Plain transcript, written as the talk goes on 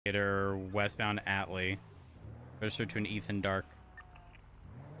Gator westbound Atlee. Registered to an Ethan Dark.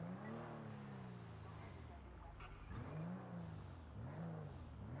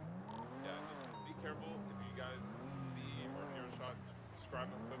 Yeah, just be careful if you guys see or hear a shot. Just describe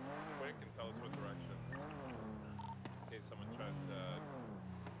it quick and tell us what direction. In case someone tries to,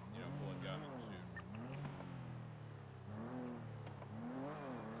 you know, pull a gun and shoot.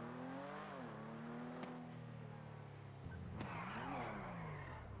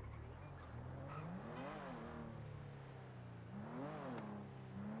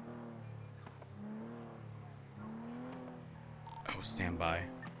 Oh, stand by.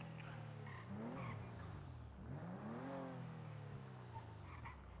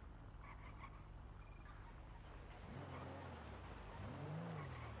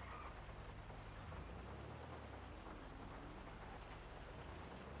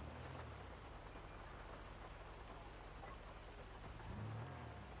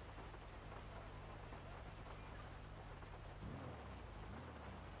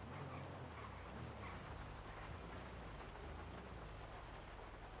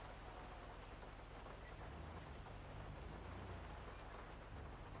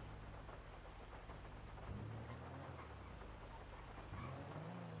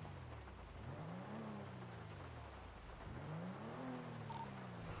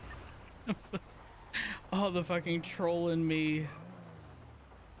 Oh, the fucking troll in me.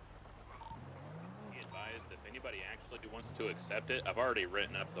 Be advised, if anybody actually wants to accept it, I've already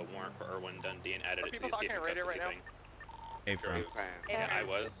written up the warrant for Erwin Dundee and added it to the talking escape radio right now? Hey, friend. Yeah, I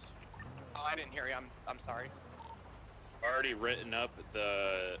was. Oh, I didn't hear you. I'm sorry. Already written up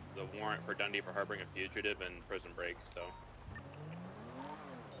the warrant for Dundee for harboring a fugitive and prison break, so.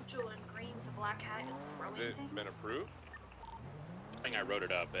 Joe in green with a black hat is throwing Has it things. been approved? I think I wrote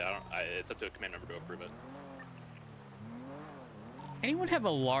it up, but it's up to a command member to approve it. Anyone have a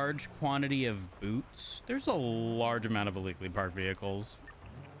large quantity of boots? There's a large amount of illegally parked vehicles.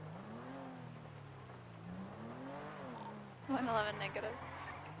 111 negative.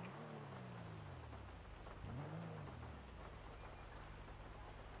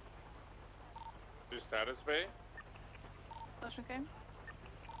 Your status bay? Motion came.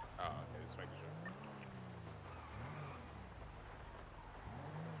 Oh, okay, just making sure.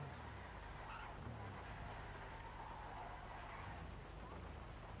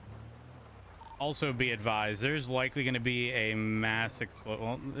 Also be advised, there's likely going to be a mass explosion.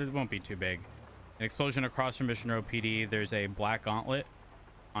 Well, it won't be too big. An explosion across from Mission Row PD. There's a black gauntlet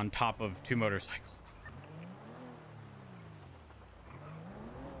on top of 2 motorcycles.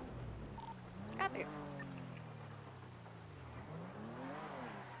 Copy.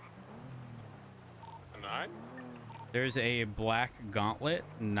 A 9? There's a black gauntlet,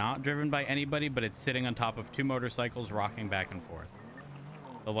 not driven by anybody, but it's sitting on top of 2 motorcycles rocking back and forth.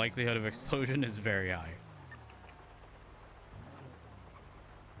 The likelihood of explosion is very high.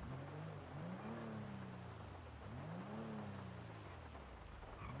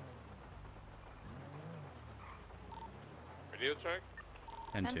 Radio check?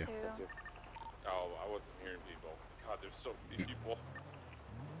 And 2. Oh, I wasn't hearing people. God, there's so many people.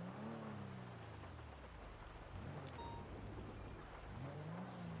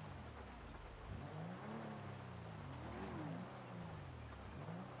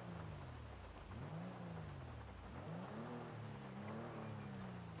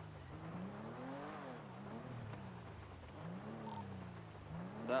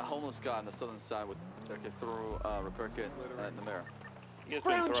 That homeless guy on the southern side with jacket threw repair kit in the mirror. He has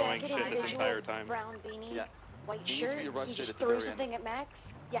been Brown throwing jacket shit this individual, entire time. brown beanie, Yeah. white He needs to shirt. be arrested He just at the threw very something at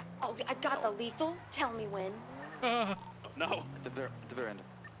Max. Yeah. Oh, I got the lethal. Tell me when. Oh, no. At the very end.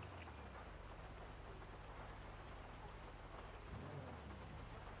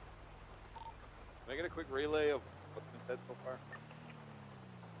 Can I get a quick relay of what's been said so far?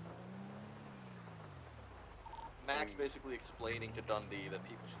 Max basically explaining to Dundee that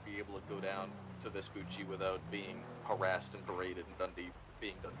people should be able to go down to Vespucci without being harassed and berated, and Dundee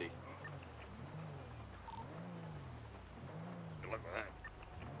being Dundee. Good luck with that.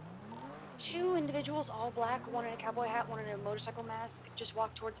 2 individuals, all black, one in a cowboy hat, one in a motorcycle mask, just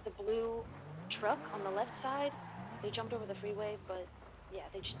walked towards the blue truck on the left side. They jumped over the freeway, but yeah,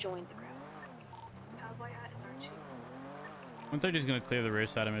 they just joined the crowd. Cowboy hat is R2. 130 is going to clear the rear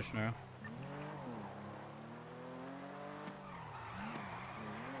side of Mission Row.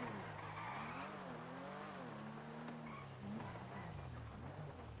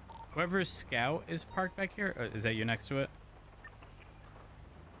 Whoever's scout is parked back here, is that you next to it?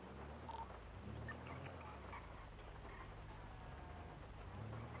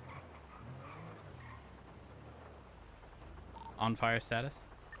 On fire status?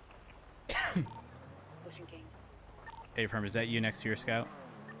 Ocean King. Affirm, is that you next to your scout?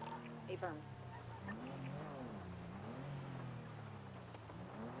 Affirm.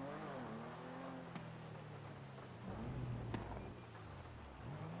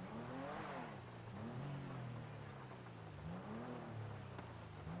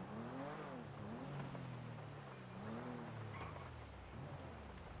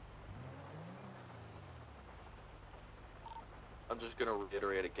 I'm just gonna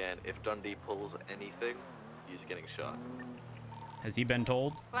reiterate again, if Dundee pulls anything, he's getting shot. Has he been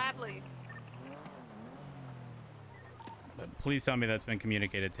told? Gladly. Please tell me that's been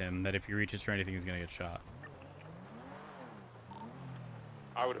communicated to him, that if he reaches for anything, he's gonna get shot.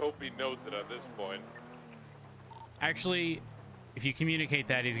 I would hope he knows it at this point. Actually, if you communicate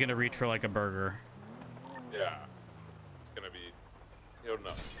that, he's gonna reach for like a burger. Yeah. It's gonna be... He'll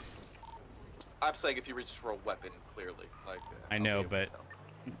know. I'm saying if he reaches for a weapon, clearly. Like, I I'll be know, able to but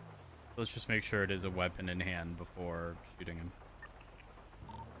tell. let's just make sure it is a weapon in hand before shooting him.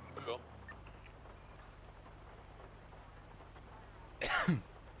 Cool.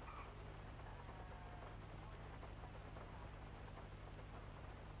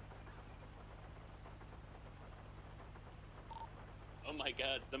 Oh my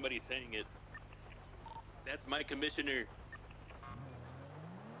god, somebody's saying it. That's my commissioner.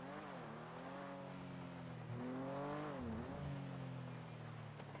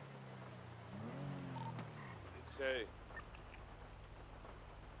 Say,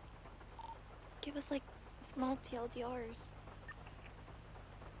 Give us like small TLDRs.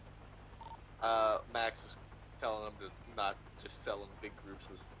 Max is telling him to not just sell in big groups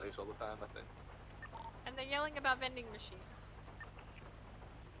this place all the time, I think. And they're yelling about vending machines.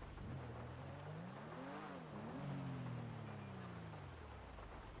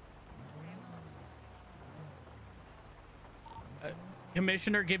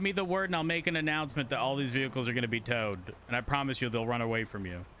 Commissioner, give me the word and I'll make an announcement that all these vehicles are going to be towed. And I promise you they'll run away from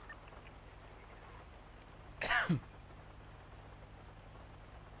you.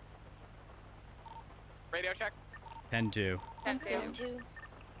 Radio check. 10-2. 10-2. 2.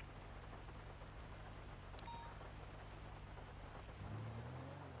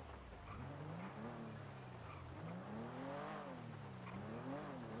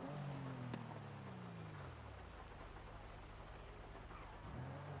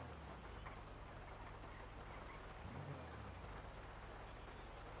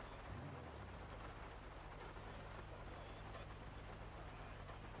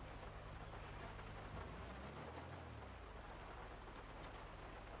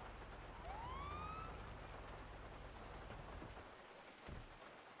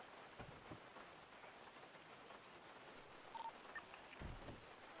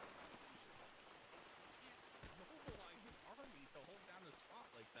 mobilizing army to hold down a spot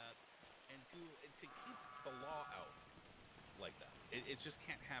like that and to keep the law out like that. It just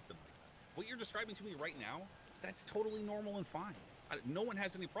can't happen like that. What you're describing to me right now, that's totally normal and fine. No one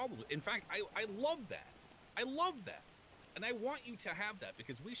has any problem with it. In fact, I love that. I love that. And I want you to have that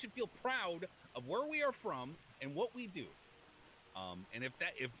because we should feel proud of where we are from and what we do. And if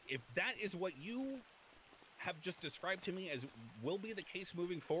that is what you have just described to me as will be the case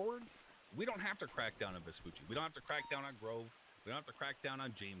moving forward, we don't have to crack down on Vespucci. We don't have to crack down on Grove. We don't have to crack down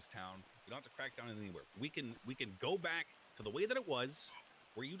on Jamestown. We don't have to crack down on anywhere. We can go back to the way that it was,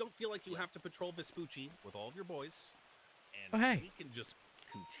 where you don't feel like you have to patrol Vespucci with all of your boys, and we can just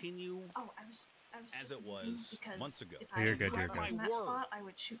continue as just it was because months ago. If You're I good, you're parked good. in that spot, I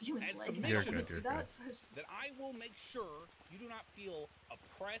would shoot you in As the leg. commissioner, You're good, you're good. So it's just- that I will make sure you do not feel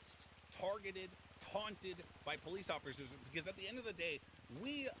oppressed, targeted, taunted by police officers, because at the end of the day,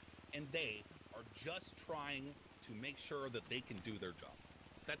 we and they are just trying to make sure that they can do their job.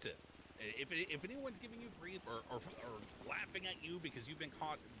 That's it. If anyone's giving you grief or laughing at you because you've been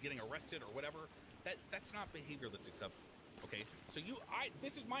caught getting arrested or whatever, that's not behavior that's acceptable. Okay? So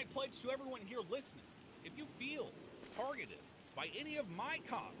this is my pledge to everyone here listening. If you feel targeted by any of my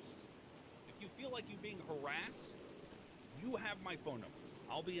cops, if you feel like you're being harassed, you have my phone number.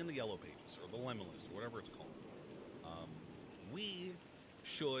 I'll be in the yellow pages or the lemon list or whatever it's called. We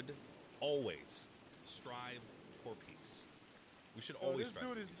should always strive for peace. We should always this strive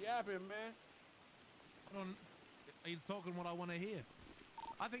dude for is peace. yapping, man. He's talking what I want to hear.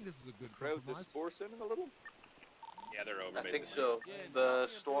 I think this is a good Crowd compromise. this force in a little? Yeah, they're over. I think basically. so. Yeah, The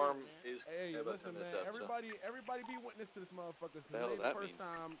it's storm okay, is Hey, about listen, 10 man. minutes out, so. Everybody be witness to this motherfucker. The hell This does ain't that the first mean?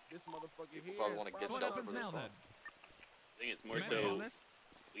 time this motherfucker People here. probably is wanna get So what Yourself happens for now this then? I think it's more Commander so on this?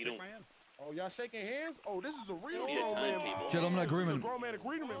 we don't. Shake my hand. Oh, y'all shaking hands? Oh, this is a real Yeah, grown man. people. Gentlemen This is agreement. a grown man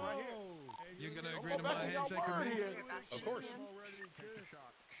agreement right here. You're gonna Don't agree go to back my to y'all handshake word agreement? here. Of course. Take a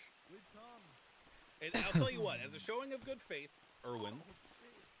shot. And I'll tell you what, as a showing of good faith, Erwin,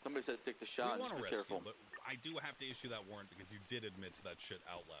 Somebody said take the we shot and want just to be arrest you, careful. but I do have to issue that warrant because you did admit to that shit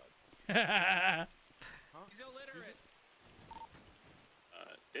out loud. He's illiterate.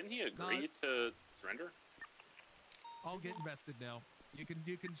 Didn't he agree to surrender? I'll get invested now. You can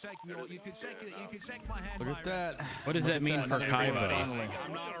shake me. You can shake it. You can shake my hand. Look at that. What does that mean for Kaiba?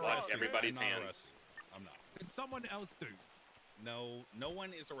 I'm not arresting Everybody's you. I'm not hands. arresting you. I'm not. Can someone else do? No, no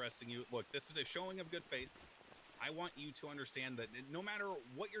one is arresting you. Look, this is a showing of good faith. I want you to understand that no matter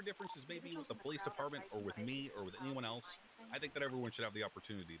what your differences may be with the police department or with me or with anyone else, I think that everyone should have the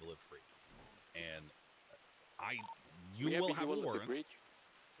opportunity to live free. And you will have a warrant.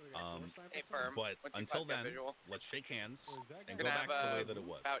 Hey, firm. But once you until cross that then, visual, let's shake hands and we're go gonna back have to the way that it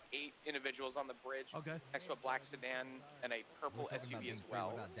was. about 8 individuals on the bridge. Okay. Next to a black sedan and a purple SUV as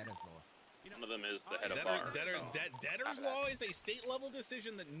well. One of them is the head of bar. Debtor's law is a state-level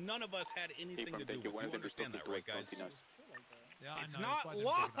decision that none of us had anything to do with. You understand that, right, guys? Yeah, I It's know, not that's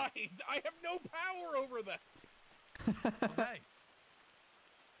why I didn't pick lies. I have no power over that. it up. Okay.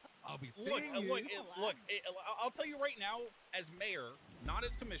 I'll be seeing you. Look, I'll tell you right now, as mayor, not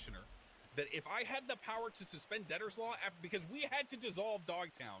as commissioner, that if I had the power to suspend debtor's law because we had to dissolve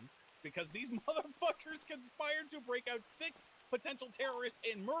Dogtown because these motherfuckers conspired to break out 6 potential terrorists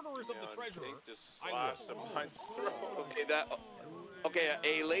and murderers of the treasurer, I would. Okay,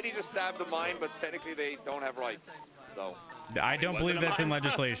 a lady just stabbed the mine, but technically they don't have rights. So I don't believe that's in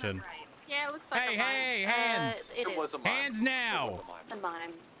legislation. Yeah, it looks like Hey, a mime. hey, hands! It was is. a mime. Hands now! A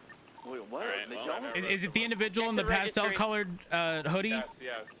mime. wait, what? Alright, They well, don't? I never- Is it the individual in the Check the pastel-colored hoodie? Yes,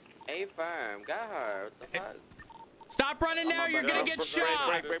 yes. Hey, firm, got her. What the fuck? Stop running now! You're gonna get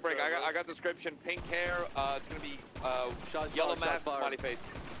shot! Break. I got description. Pink hair. It's gonna be yellow mask, smiley face.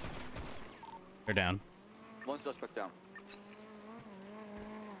 They're down. One suspect down.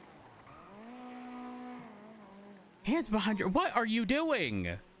 Hands behind your. What are you doing?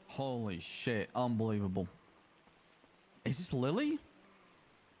 Holy shit. Unbelievable. Is this Lily?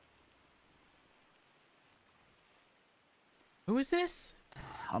 Who is this?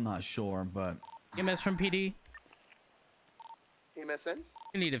 I'm not sure, but EMS from PD. MSN?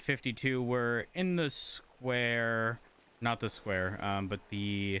 We need a 52. We're in the square, not the square, but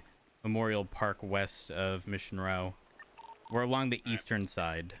the Memorial Park west of Mission Row. We're along the eastern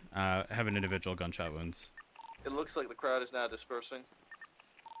side. Have an individual gunshot wounds. It looks like the crowd is now dispersing.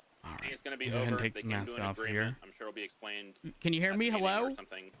 All right. It's going to be Go ahead and over. take They the came mask to an off agreement. here. I'm sure it'll be explained. Can you hear at me? the meeting Hello? Or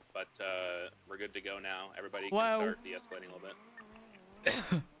something, but we're good to go now. Everybody Hello? can start de-escalating a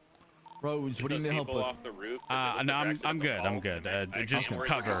little bit. Rose, what do you need Those help people with? off the roof, No, I'm good. I'm good. Just can't worry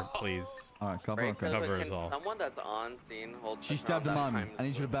cover, about it. please. All right, cover. Right, Okay. Cover can is all. someone that's on scene hold She the stabbed a crowd mom. times I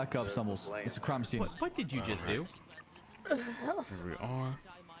need you to back up, the Stumbles. lane. It's a crime scene. What did you just do? Here we are.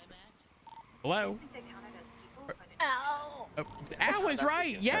 Hello? Ow. Ow is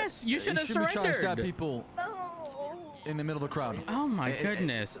right. Yes, you should have be trying to stab surrendered. people in the middle of the crowd. Oh my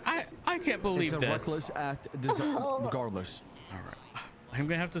goodness. I can't believe It's a this. reckless act, regardless. All right. I'm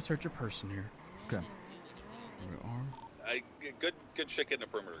gonna have to search a person here. Okay. Here we are. Good shit getting a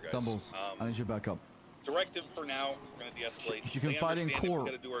perimeter, guys. Stumbles, I need you to back up. Directive for now, we're going to de-escalate. She can They fight in understand court we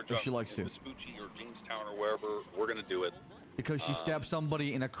gotta do our if job. she likes to. Vespucci or Jamestown or wherever, we're going to do it. Because she stabbed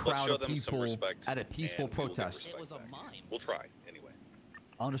somebody in a crowd show of them some people respect, at a peaceful and we will get protest. respect back. We'll try, anyway.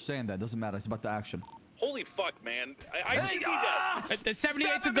 I understand that. Doesn't matter. It's about the action. Holy fuck, man. I need that. The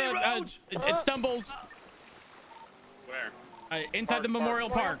 78th of the it stumbles Where? inside the Memorial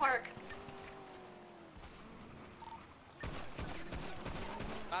Park.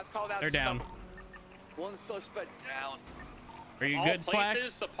 That's called out. They're down. One suspect down. Are you All good,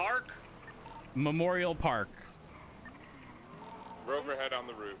 places, Slacks? the park. Memorial Park. We're overhead on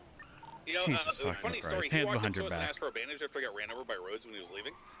the roof. You know, Jesus fucking funny Christ. story. He Hands walked up behind to your us and back. asked for a bandage after he got ran over by Rhodes when he was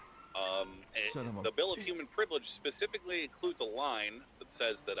leaving. Son of a The Bill of Human Privilege specifically includes a line that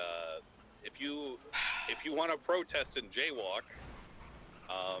says that if you want to protest and jaywalk,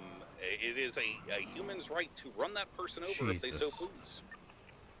 it is a human's right to run that person over if they so Jesus. please.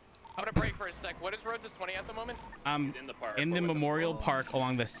 I'm gonna break for a sec. What is Rhodes 20 at the moment? In the park. In the Memorial Park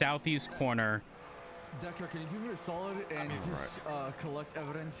along the southeast corner. Decker, can you do me a solid and just collect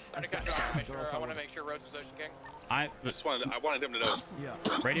evidence? I want to make sure Rhodes is Ocean King. I wanted him to know. Yeah.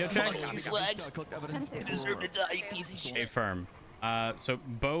 Radio check. You slags. Collect evidence. You deserve to die, you piece of shit. Stay firm. So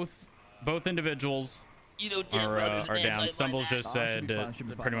both individuals You know damn well are there's an down. anti-mime Stumbles act. just Oh, should said be fine, should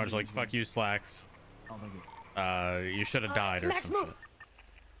be pretty fine. much like fuck you, Slacks. Oh, thank you. You should have died or Max, some move. shit.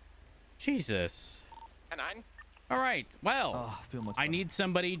 Jesus. 10-9. All right. Well, Oh, I feel much I better. need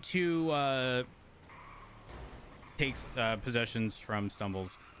somebody to take possessions from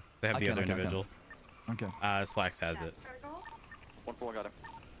Stumbles. They have I the can, other I can, I can. individual. Okay. Slacks has it. 1-4, got him.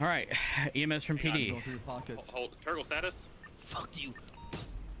 All right, EMS from PD. Go through your pockets. Hold Turtle status. Fuck you.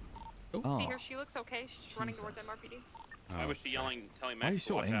 Oh. See her, she looks okay. She's running towards MRPD. Why was she yelling, telling Why are you Max to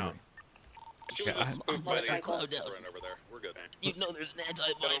so watch angry? out? She was just spooked by the Cloud down. run over there. We're good. You know there's an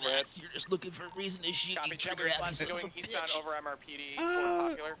anti-mine act. You're just looking for a reason to shoot Copy, me, trigger happy son of a doing eastbound bitch. over MRPD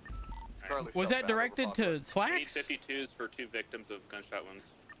for popular. Was that directed to Slacks? 52s for 2 victims of gunshot wounds.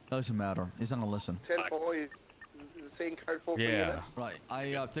 Doesn't matter. He's not gonna listen. 10-4 is the same card for Yeah. EMS. Right.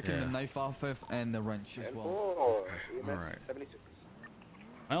 I taken the knife off it and the wrench as 10-4, well. EMS Alright. 76.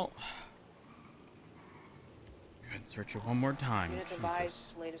 Well, go ahead and search it one more time. Unit Jesus.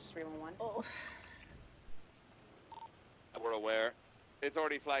 device, latest 311. Oh. We're aware. It's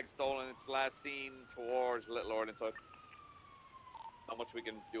already flagged stolen. It's last seen towards Little Ordnance. Not much we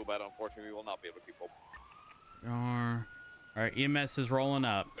can do about it, unfortunately. We will not be able to keep up. All right, EMS is rolling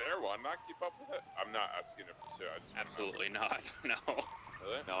up. There, will I not keep up with it? I'm not asking if it's Absolutely not. No.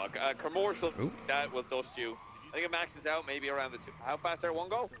 Really? No, a commercial Oop. that will dust you. I think it maxes out maybe around the 2. How fast there one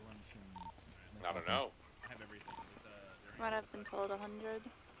go? I don't know. What I've been told, 100.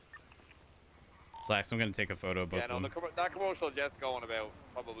 Slacks, I'm gonna take a photo of both Yeah, no, of them. that commercial jet's going about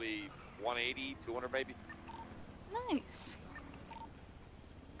probably 180, 200 maybe. Nice.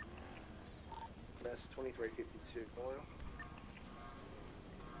 EMS 2352. Hello.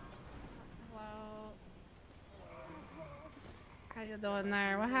 Hello. How you doing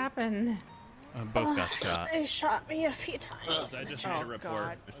there? What happened? Both got shot. They shot me a few times. I just made a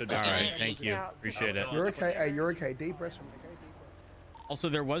report. It should be All right, fine. thank you. Appreciate it. You're okay. Hey, you're okay. Deep breaths from me. Okay, deep breaths. Also,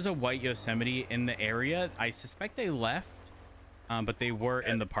 there was a white Yosemite in the area. I suspect they left, but they were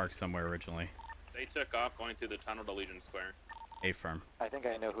in the park somewhere originally. They took off going through the tunnel to Legion Square. A firm. I think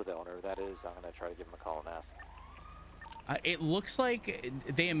I know who the owner of that is. I'm gonna try to give him a call and ask. It looks like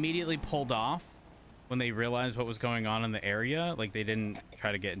they immediately pulled off when they realized what was going on in the area. Like, they didn't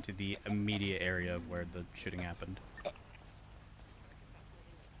try to get into the immediate area of where the shooting happened.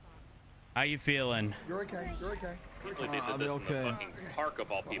 How you feeling? You're okay. You're okay. They did I'll this be in the okay. fucking park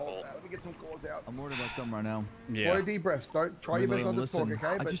of all people. Let me get some calls out. I'm worried about them right now. Yeah. Slow deep breaths. Don't try your best not to talk, okay?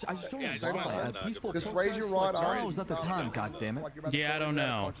 I just don't at the want same time, a peaceful just protest. raise your right Like, arm. now is not the time, goddammit. Like you're about to Yeah, I fall don't out of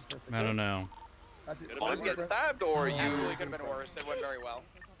know. consciousness, I don't okay? know. That's it. Did Slow one deep get breaths. stabbed or you? Absolutely could have been worse. It went very well.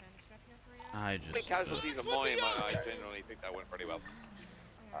 I The just... casualties of mine, I genuinely think that went pretty well.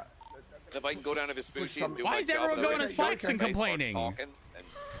 If I can go down to Vespucci and do Why my is job, everyone and going to they Slacks and start complaining? talking, and,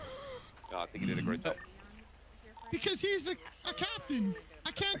 no, I think he did a great job. Because he's a captain.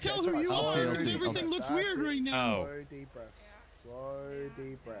 I can't Okay, tell it's who alright. you Slow are because deep everything breaths. looks That's weird it. right now. Oh. Slow deep breaths. Slow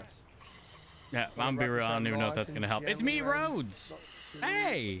deep breaths. Yeah, I'm be real. I don't even know if that's going to help. It's me, Rhodes.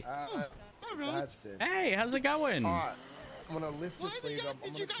 Hey. That's it. Hey, how's it going? Alright. I'm gonna lift the sleeve up.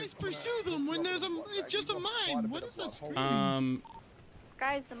 Did you guys pursue them when there's a? It's just a mine. What is that scream?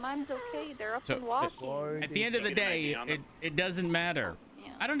 Guys, the mine's okay. They're up So, and walking. at the end of the day, it doesn't matter.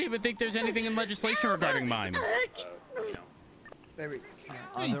 I don't even think there's anything in legislation regarding mines.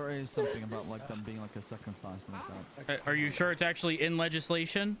 There is something about like them being like a second class and that. Are you sure it's actually in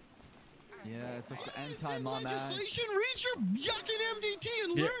legislation? Yeah, it's like the anti-mom act. Legislation, read your yucking MDT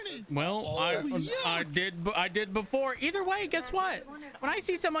and Yeah, learn it. well, Holy I did before. Either way, guess what? When I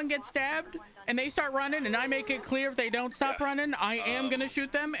see someone get stabbed and they start running, and I make it clear if they don't stop running, I am gonna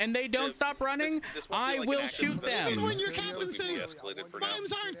shoot them. And they don't stop running, I will shoot them. Even when your captain says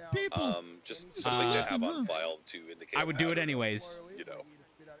mimes aren't people. Just something to have on file to indicate. I would do it anyways. You know.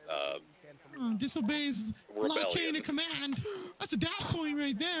 Disobeys law chain of command. That's a dot point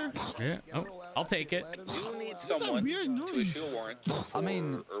right there. Yeah, oh, I'll take it. You need What's that someone weird to noise? issue a warrant for I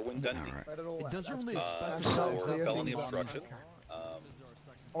mean, Irwin Dundee. It doesn't really For specify felony obstruction.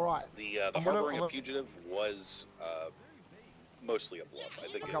 Alright. The I'm gonna- harboring I'm a fugitive was mostly a bluff. I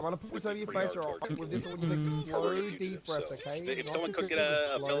think Okay, I'm gonna put this over your face, or with this one, you take slow deep breaths, okay? If Not someone too could get quickly, a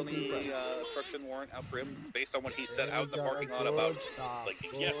just slow deep felony breaths. obstruction warrant out for him based on what he said out in the parking lot about, like,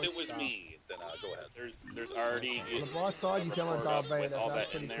 yes, it was me, then go ahead. There's already On the bright side, you sound like Darth Vader. with all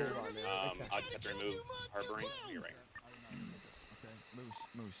That's that in pretty there. cool right now. Okay. I'd have to remove harboring. You're right.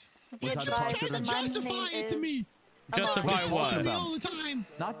 Moose. Yeah, just try to justify it to me. Justify what? To me all the time.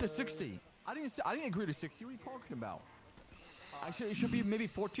 Not the 60. I didn't agree to 60. What are you talking about? Actually, it should be maybe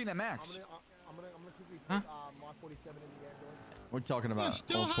 14 at max. I'm gonna quickly put Huh? my 47 in the ambulance. We're talking about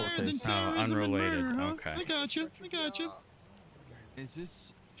Still old court higher than case. terrorism and unrelated, murder, huh? okay. I got you. I got you. Is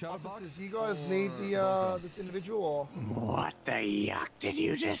this child box? Officers, you guys need the this individual, or What the yuck did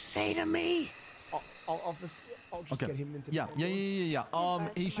you just say to me? I'll just Okay. get him into. Yeah.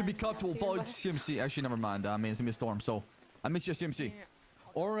 He should be cuffed. We'll follow CMC. Actually, never mind. I mean, it's gonna be a storm. So, I miss you, CMC.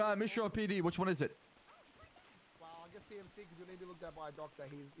 Or Mission PD. Which one is it? CMC because you need to be looked at by a doctor.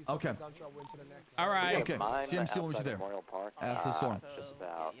 He's Okay. suffered a gunshot wound to the neck. All right. Okay. CMC when you're there. Memorial Park. After the storm. Just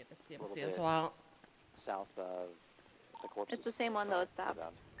about Yeah, the a little CMC as bit well. south of the corpses. It's the same one though, it's stopped.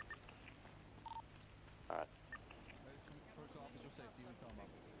 All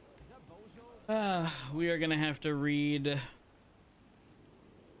right. We are gonna have to read.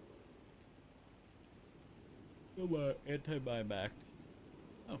 Anti-buyback.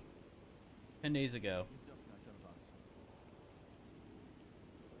 Oh, 10 days ago.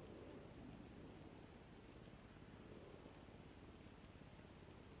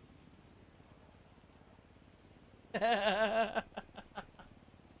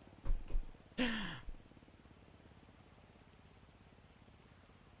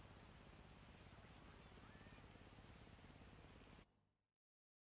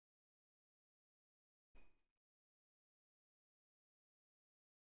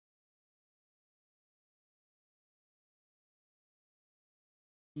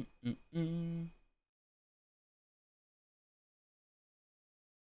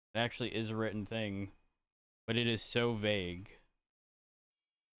 It actually is a written thing, but it is so vague.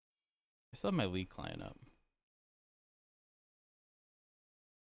 I still have my leak client up.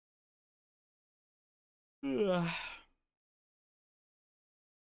 Ugh.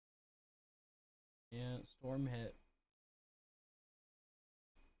 Yeah, storm hit.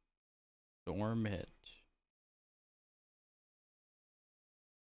 Storm hit.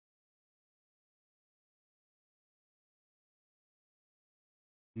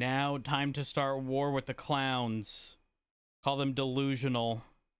 Now, time to start war with the clowns. Call them delusional.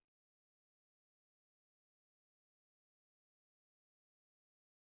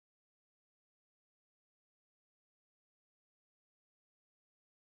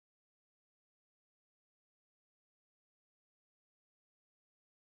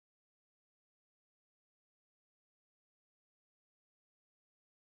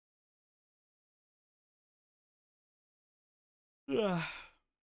 Ugh.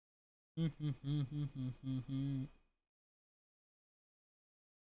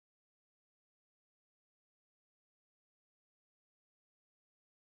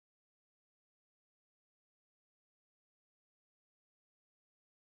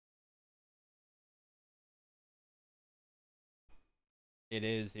 It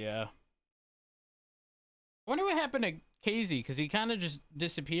is, yeah. I wonder what happened to Casey, because he kind of just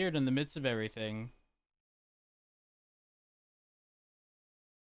disappeared in the midst of everything.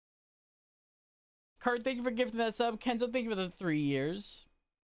 Kurt, thank you for gifting that sub. Kenzo, thank you for the 3 years.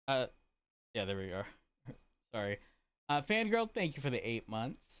 Yeah, there we are. Sorry. Fangirl, thank you for the 8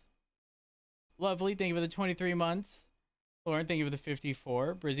 months. Lovely, thank you for the 23 months. Lauren, thank you for the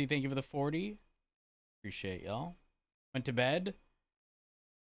 54. Brizzy, thank you for the 40. Appreciate y'all. Went to bed.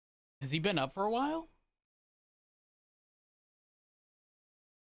 Has he been up for a while?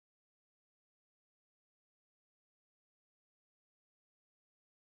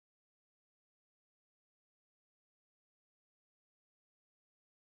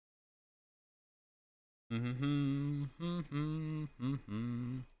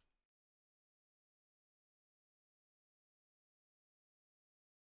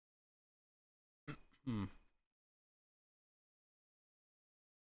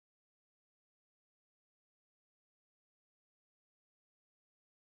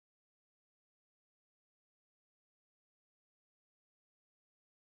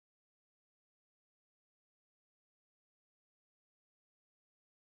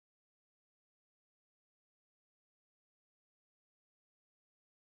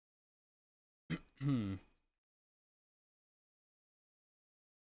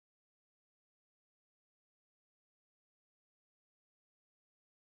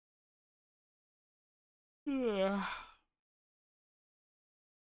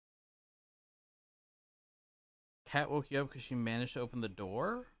 Cat woke you up because she managed to open the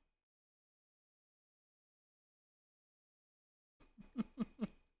door?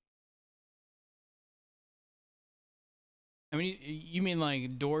 I mean, you mean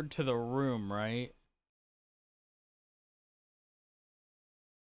like door to the room, right?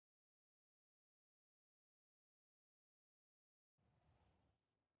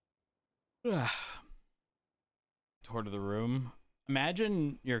 Door to the room.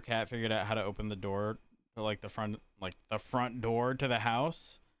 Imagine your cat figured out how to open the door to like the front door to the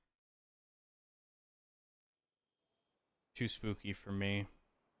house. Too spooky for me.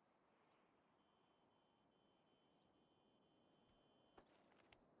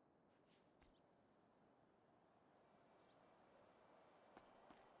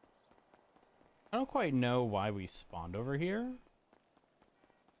 I don't quite know why we spawned over here.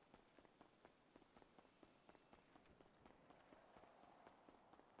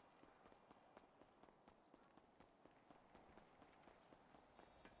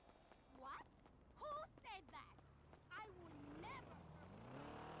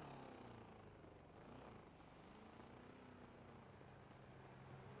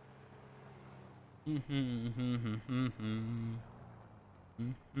 Hola,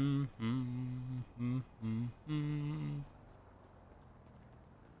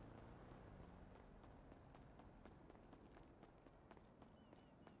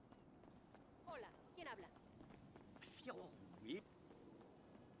 ¿quién habla? I feel all weird.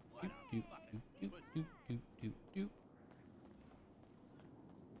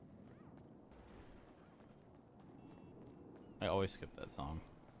 I always skip that song.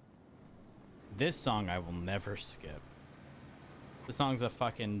 This song I will never skip. This song's a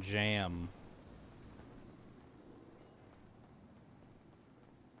fucking jam.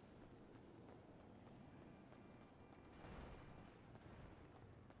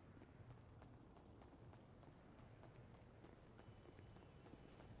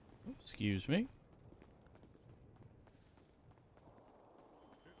 Excuse me.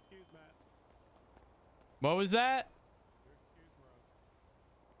 What was that?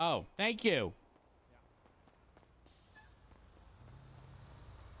 Oh, thank you.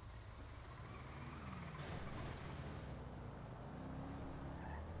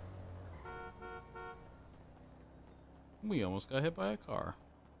 We almost got hit by a car.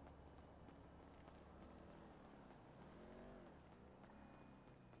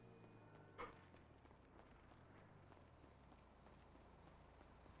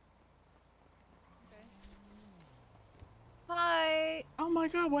 Hi. Oh my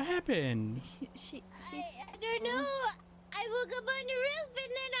god, what happened? I don't know. I woke up on the roof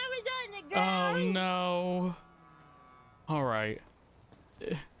and then I was on the ground. Oh no. All right.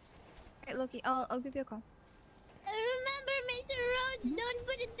 Hey, Loki, I'll give you a call. Remember, Mr. Rhodes, don't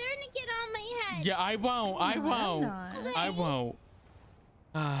put a tourniquet on my head. Yeah, I won't. I won't. Okay. I won't.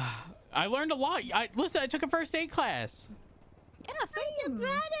 I learned a lot. Listen, I took a first aid class. Yeah, I'm so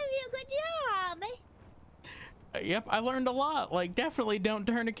proud of you. Good job. Yep, I learned a lot. Like, definitely don't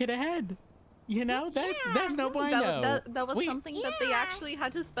tourniquet ahead. You know, that's no bueno. That was something that they actually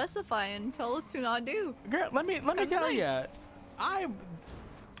had to specify and tell us to not do. Girl, let me tell you.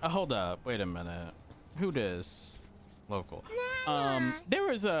 Hold up. Wait a minute. Who does? Local. There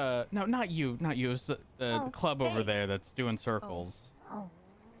was a no, not you. It was the club over there that's doing circles.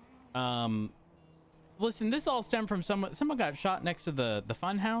 Listen, this all stemmed from someone got shot next to the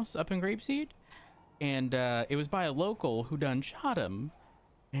fun house up in Grapeseed, and it was by a local who done shot him,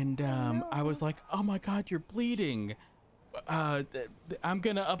 and I was like, oh my god, you're bleeding. I'm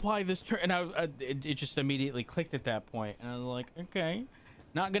gonna apply this and it just immediately clicked at that point, and I was like, okay,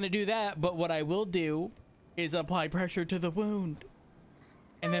 not gonna do that, but what I will do is apply pressure to the wound.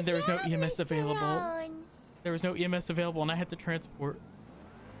 And then there was no EMS available. There was no EMS available, and I had to transport.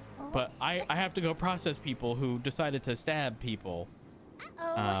 But I have to go process people who decided to stab people.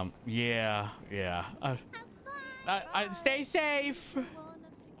 Yeah. Stay safe.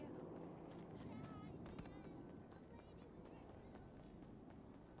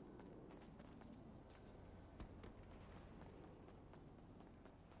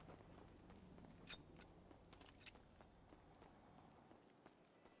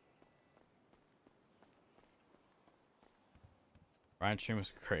 Ryan stream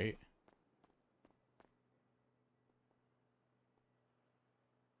was great.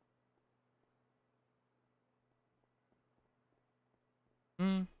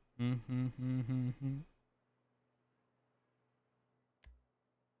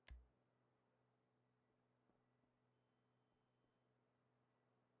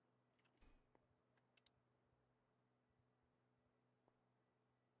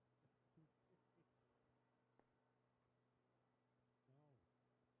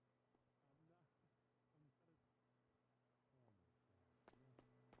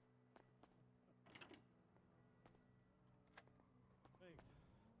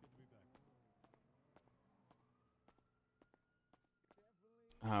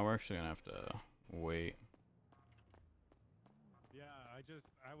 We're actually gonna have to wait. Yeah,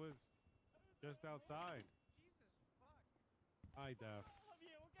 I was just outside. Hi, Daph.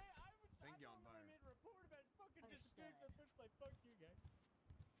 Thank you, on fire.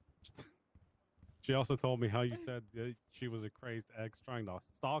 She also told me how you said that she was a crazed ex trying to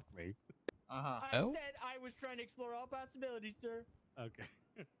stalk me. I Oh? said I was trying to explore all possibilities, sir. Okay.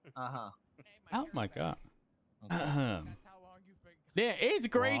 Oh my god. That's how long you've been. Yeah, it's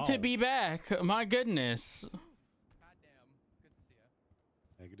great to be back. My goodness. Goddamn. Good to see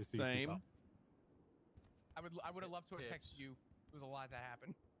you. Yeah, good to see you. Same. Too, I would have loved to have texted you. There was a lot that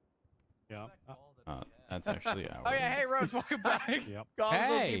happened. yeah. That's actually ours. Oh yeah, hey Rose, welcome back. Yep. Guns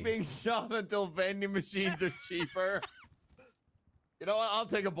will Hey. keep being shot until vending machines are cheaper. You know what? I'll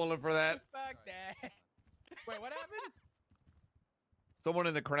take a bullet for that. Fuck that. Wait, what happened? Someone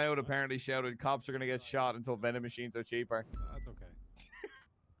in the crowd apparently shouted, "Cops are gonna get shot until vending machines are cheaper." That's okay.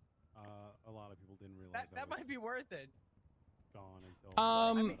 A lot of people didn't realize That might be worth it. gone until. I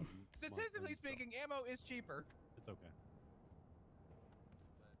like, mean, a month statistically in, so speaking, ammo is cheaper. it's okay.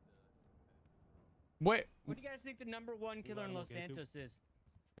 What? What do you guys think the #1 killer in Los Santos is?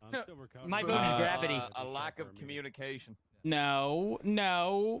 I'm still recovering. My vote is gravity. A lack of communication. No.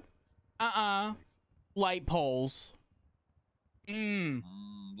 Light poles.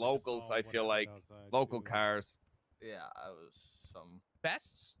 Locals, I feel like. Local cars. Yeah, I was some.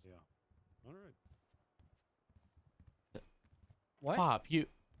 Bests? Yeah. All right. What? Pop, you.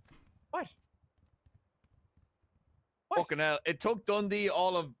 What? Fucking hell. It took Dundee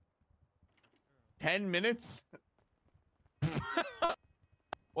all of 10 minutes.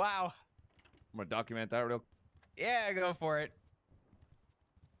 Wow. I'm gonna document that real. Yeah, go for it.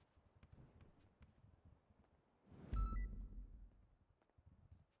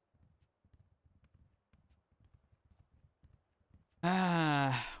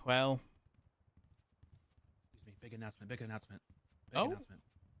 Well. Excuse me. Big announcement. Big announcement. Big Oh? announcement.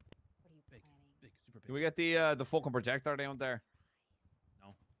 Big, super big. Can we get the fucking projector down there?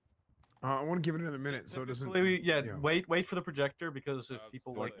 I want to give it another minute so it doesn't. Wait for the projector because if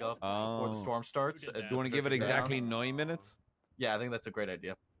people wake up before the storm starts. Do you want to give it exactly 9 minutes? Yeah, I think that's a great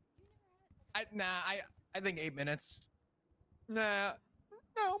idea. I think 8 minutes. Nah.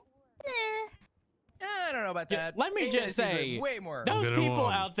 No. I don't know about that. Let me 8 just minutes seems say, like way more. those gonna, people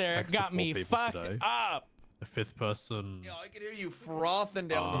out there text got the me 4 people fucked today. up. The 5th person. Yo, I can hear you frothing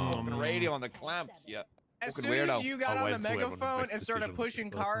down the fucking radio on the clamps. Yeah. As Fucking soon weirdo. as you got I'll on wait the till everyone megaphone makes and started decisions pushing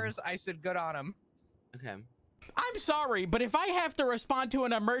with this cars, I said good on him. Okay. I'm sorry, but if I have to respond to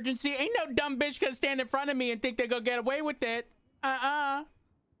an emergency, ain't no dumb bitch gonna stand in front of me and think they're gonna get away with it. There's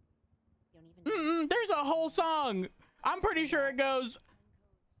a whole song. I'm pretty sure it goes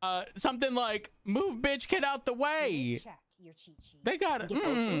something like, "Move, bitch, get out the way." They got it.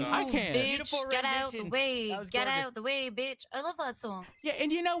 I can't. Bitch, get out the way. Get out the way, bitch. I love that song. Yeah,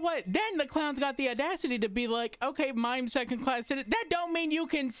 and you know what? Then the clowns got the audacity to be like, "Okay, mime second class citizen." That don't mean you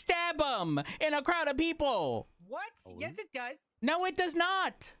can stab them in a crowd of people. What? Yes, it does. No, it does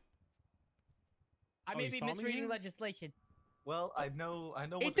not. I may be misreading legislation. Well, I know.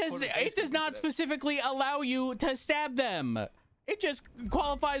 It does not specifically allow you to stab them. It just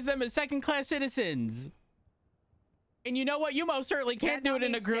qualifies them as second class citizens. And you know what? You most certainly can't do it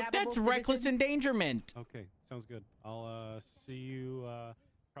in a group. That's reckless endangerment. Okay, sounds good. I'll see you. I'm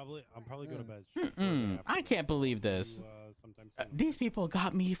probably going to bed. I can't believe this. These people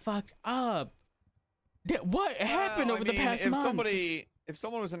got me fucked up. What happened over the past month? If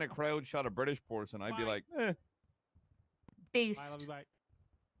someone was in a crowd shot a British person, I'd be like, eh. Beast. Bye.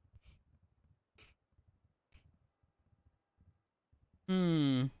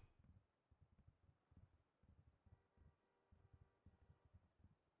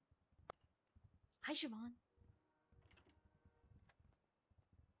 Hi, Siobhan.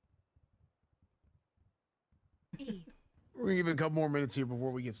 Hey, We're gonna give it a couple more minutes here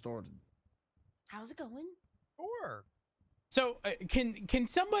before we get started. how's it going? Sure. So can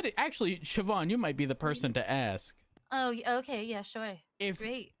somebody actually, Siobhan, you might be the person to ask. Oh, okay, yeah, sure.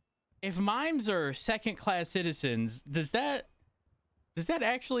 Great. If mimes are second class citizens, does that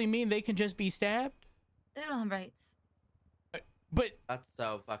actually mean they can just be stabbed? They don't have rights. But that's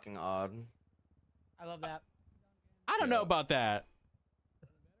so fucking odd. I love that. I don't know about that.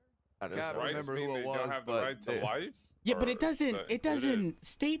 I can't remember who it was. Don't have the right to life. Yeah, but it doesn't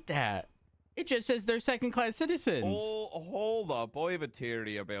state that. It just says they're second class citizens. Hold up. I have a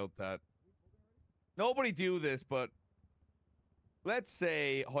theory about that. Nobody do this, but let's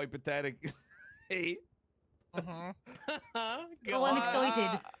say hypothetically. Oh, I'm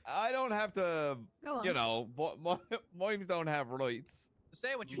excited. I don't have to. Go on. You know, mimes don't have rights.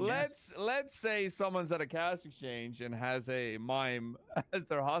 Say what you Let's say someone's at a cash exchange and has a mime as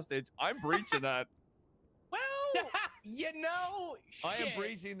their hostage. I'm breaching that. Well, you know, I am shit.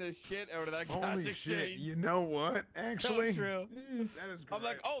 breaching the shit out of that cash Holy exchange. shit! You know what? Actually, So true. That is great. I'm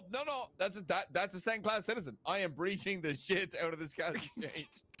like, oh no, that's a second class citizen. I am breaching the shit out of this cash exchange.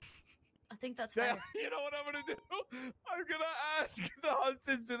 I think that's Yeah, fair. you know what I'm gonna do? I'm gonna ask the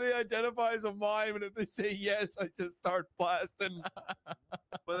hostage, do they identify as a mime? And if they say yes, I just start blasting.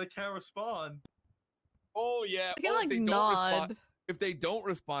 But they can't respond. Oh yeah. I can, Oh, like, if they don't nod. respond, if they don't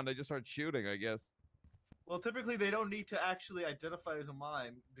respond, I just start shooting, I guess. Well, typically they don't need to actually identify as a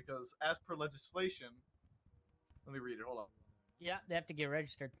mime because, as per legislation, let me read it. Hold on. Yeah, they have to get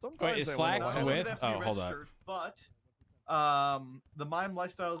registered. Wait, is Slacks Not only do with? they have to be Oh, hold on. registered, but The mime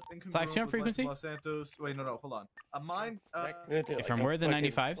lifestyle is Flax, incongruent you on with life frequency? in Los Santos. Wait, no, hold on. A mime If I'm where the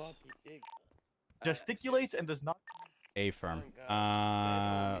 95s? gesticulates and does not. A firm.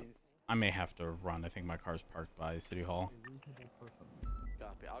 I may have to run. I think my car's parked by City Hall.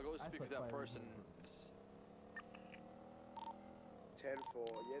 Copy. I'll go speak to that person. 10-4.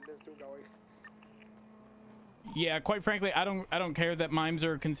 Yeah, they're still going. Yeah, quite frankly, I don't care that mimes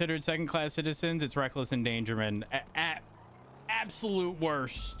are considered second-class citizens. It's reckless endangerment at absolute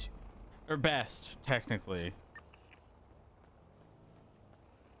worst, or best, technically.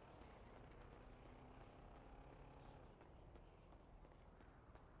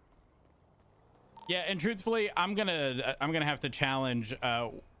 Yeah, and truthfully, I'm gonna have to challenge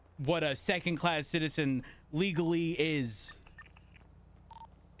what a second-class citizen legally is.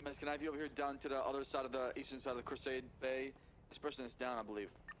 Guys, can I have you over here down to the other side of the eastern side of the Crusade Bay? This person is down, I believe.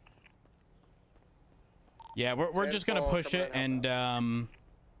 Yeah, we're just gonna push it and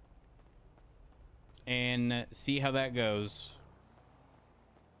see how that goes.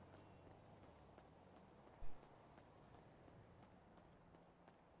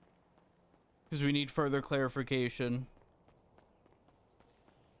 Because we need further clarification.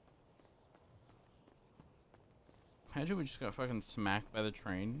 Imagine we just got fucking smacked by the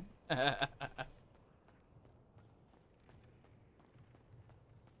train.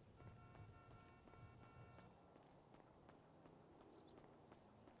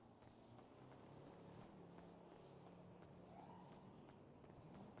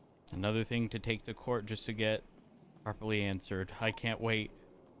 Another thing to take to court just to get properly answered. I can't wait.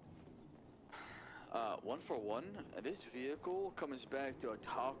 141. This vehicle comes back to a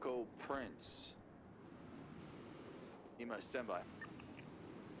Taco Prince. He must stand by.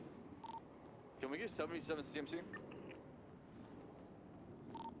 Can we get 77 CMC?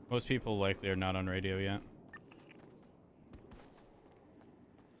 Most people likely are not on radio yet.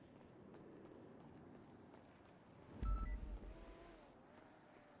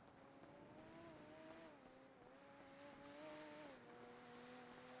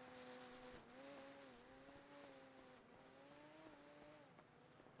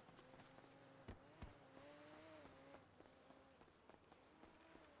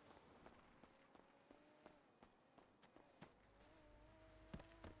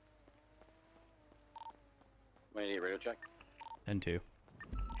 We need a radio check. And 2.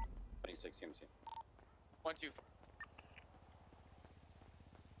 26 CMC. 1, 2.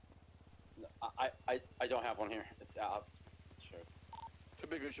 No, I don't have one here. It's out. Sure. Should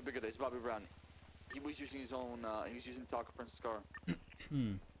be good. Should be good. It's Bobby Brown. He was using his own. He was using Taco Prince's car.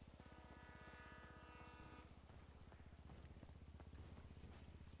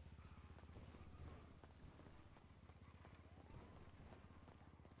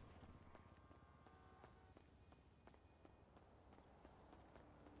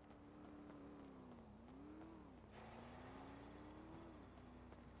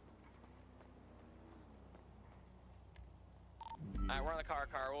 Alright, we're on the car.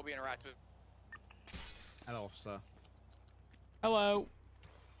 We'll be interactive. Hello, officer. Hello.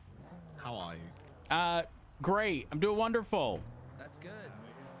 How are you? Great. I'm doing wonderful. That's good.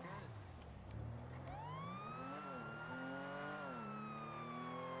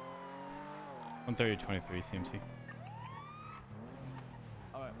 That's good. 130-23 CMC.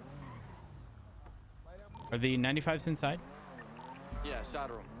 All right. Are the 95s inside? Yeah, side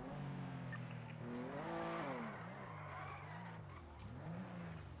room.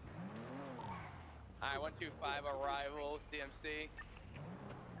 Alright, 125 arrival, CMC.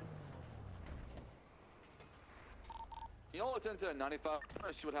 You know what? 10 to 95.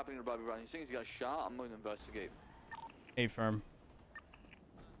 Let's see what happened to Bobby Brown. He thinks he got shot. I'm going to investigate. A firm.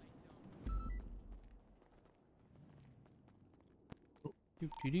 Do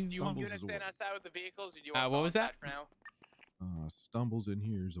you want units stand outside with the vehicles, or do you want what was that? for now? Stumbles in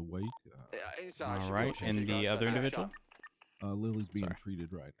here is awake. Inside. All right, and the other individual? Lily's being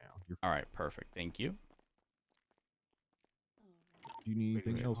treated right now. All right, perfect. Thank you. Do you need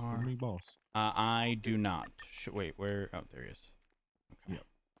anything else from me, boss? I do not. Wait, where? Oh, there he is. Okay. Yep.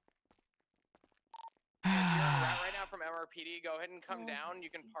 If you're on the route right now from MRPD, go ahead and come down. You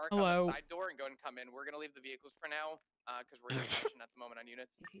can park on the side door and go ahead and come in. We're going to leave the vehicles for now because we're in action at the moment on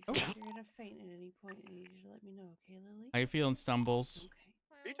units. If you feel you're gonna faint at any point, I need you to let me know, okay, Lily? How you feeling, Stumbles? Okay.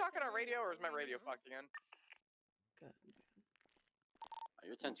 Are you talking on radio or is my radio fucked again? Good.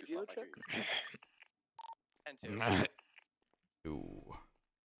 You're 10 too far. 10-2. Ooh.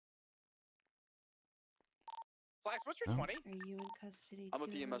 Flax, what's your 20? Are you in custody? I'm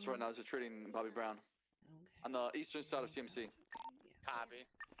with the EMS right now. They're treating Bobby Brown. On the eastern side of CMC. Copy.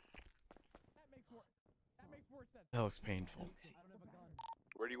 That makes more sense. That looks painful. Okay.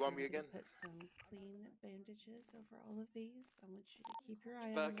 Where do you want me again? Put some clean bandages over all of these. I want you to keep your eye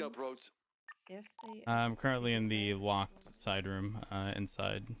on Back them. up, Rhodes. If they I'm currently in the locked side room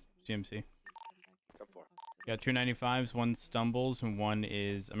inside CMC. Got 295s, one stumbles, and one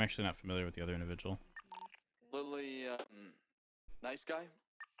is... I'm actually not familiar with the other individual. Lily, nice guy.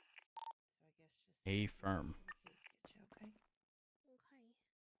 A firm. Okay.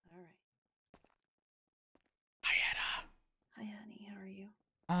 All right. Hi, Anna. Hi, honey. How are you?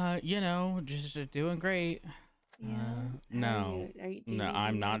 You know, just doing great. Yeah. No, Do you no, need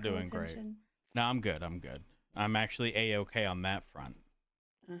I'm not medical doing great. attention? No, I'm good. I'm good. I'm actually A-okay on that front.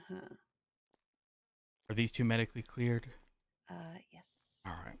 Uh-huh. Are these two medically cleared? Yes.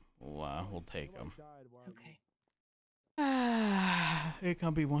 All right. We'll take them. Okay. It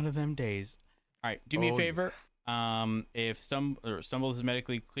can be one of them days. All right. Do me a favor. If Stumbles is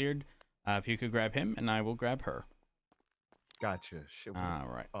medically cleared, if you could grab him, and I will grab her. Gotcha. Shit, All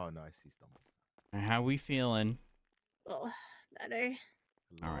right. Oh no, I see Stumbles. How we feeling? Oh, better.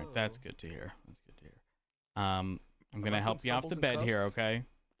 All right. That's good to hear. That's good to hear. I'm gonna help you off the bed here, okay?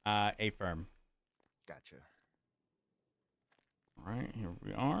 A firm. Gotcha. All right, here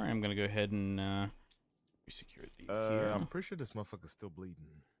we are. I'm gonna go ahead and secure these here. I'm pretty sure this motherfucker's still bleeding.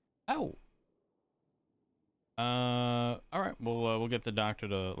 Oh. All right. We'll get the doctor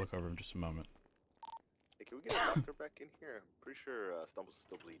to look over him just a moment. Hey, can we get a doctor back in here? I'm pretty sure Stumbles is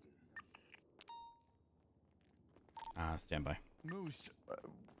still bleeding. Stand by. Moose,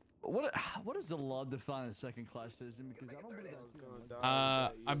 what does the law define as second-class citizen? Because I don't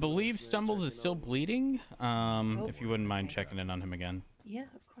believe I believe Stumbles is still bleeding. If you wouldn't mind checking in on him again. Yeah,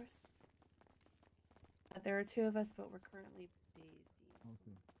 of course. There are two of us, but we're currently busy.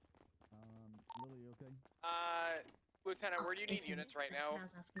 Okay. Lily, you okay? Lieutenant, where do you need units right now?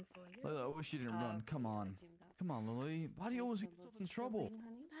 I wish you didn't run. Come on. Come on, Lily. Why do you always get yourself in trouble?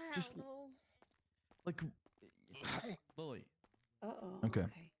 Just like Lily. Uh-oh. Okay.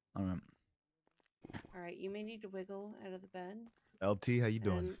 All right. All right, you may need to wiggle out of the bed. LT, how you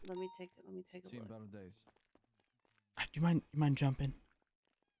doing? And let me take a See you in look. better days. Do you mind jumping?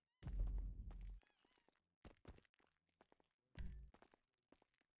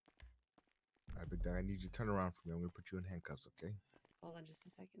 All right, big dog, I need you to turn around for me. I'm gonna put you in handcuffs, okay? Hold on just a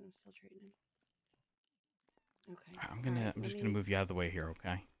second. I'm still treating him. Okay. I'm just gonna move you out of the way here,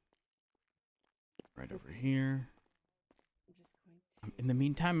 okay? Right over here. In the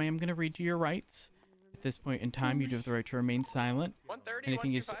meantime, I am gonna read you your rights. At this point in time, you do have the right to remain silent. 130,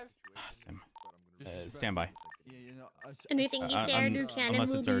 Anything you 125. stand by. Anything you say or do can and unless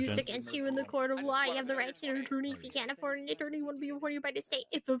will it's be used urgent. against you in the court of law. You have the right to an attorney. If you can't afford an attorney, you want to be appointed by the state.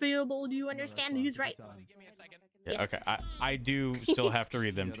 If available, do you understand these rights? Yeah, Yes. okay. I do still have to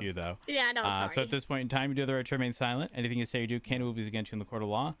read them to you, though. Yeah, no, sorry. So at this point in time, you do have the right to remain silent. Anything you say or do can and will be used against you in the court of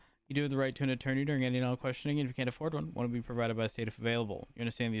law. You do have the right to an attorney during any and all questioning, and if you can't afford one will be provided by the state if available. You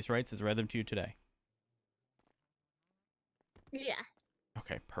understand these rights as I read them to you today? Yeah.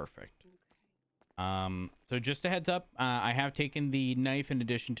 Okay, perfect. So just a heads up, I have taken the knife in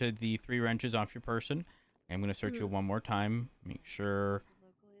addition to the 3 wrenches off your person. I'm going to search you one more time, make sure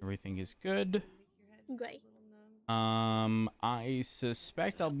everything is good. Great. I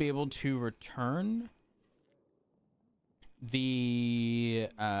suspect I'll be able to return the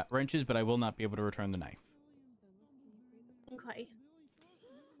wrenches, but I will not be able to return the knife. Okay.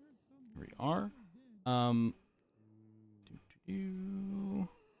 Here we are. Ooh.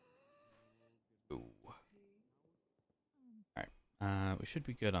 Alright. We should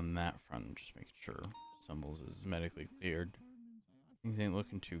be good on that front. Just making sure Stumbles is medically cleared. Things ain't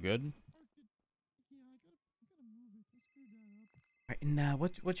looking too good. Alright, and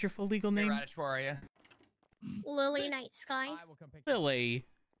what's your full legal name? Radish, where are you? Lily Night Sky. Lily.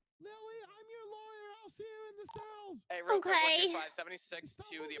 Hey, real quick, Okay. 576 to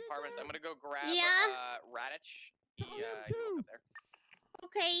the apartments. I'm gonna go grab Yeah. Radich. He can look up there.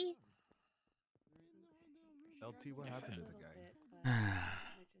 Okay. LT, what happened to the guy?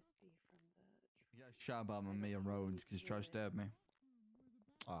 He got shot by my Mayor Rhodes because he tried to stab me.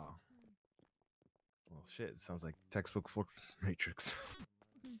 Oh. Well, shit. Sounds like textbook for Matrix.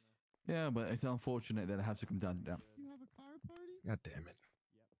 Yeah, but it's unfortunate that I have to come down to that. God damn it.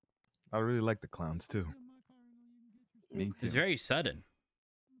 I really like the clowns too. Me too. It's very sudden.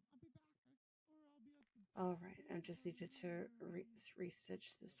 All right, I just needed to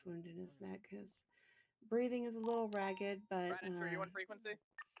restitch this wound in his neck because breathing is a little ragged, but Radich, are you on frequency?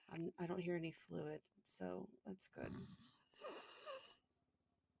 I don't hear any fluid, so that's good.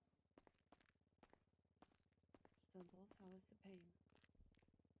 Stumbles, how is the pain?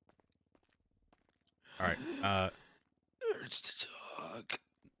 Alright, wants to talk.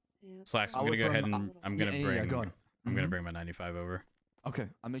 Slacks, I'm gonna go ahead and I'm gonna bring go on. I'm gonna bring my 95 over. Okay,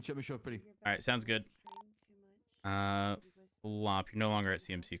 I'll make sure pretty. All right, sounds good. Flop, you're no longer at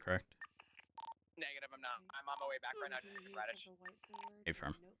CMC, correct? Negative, I'm not. I'm on my way back right now to Radish. Hey,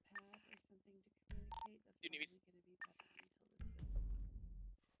 firm. You need me?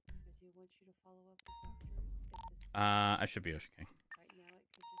 I should be Ocean King.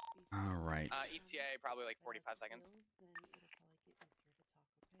 All right. ETA probably like 45 seconds.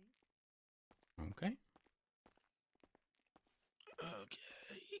 Okay. Okay. Okay.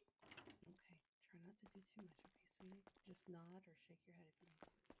 Try not to do too much, okay, sweetie? Just nod or shake your head if you need to.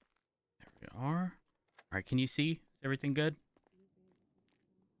 There we are. All right, can you see? Is everything good?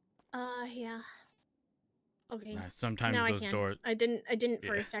 Yeah. Okay. Sometimes now those I can. doors. I didn't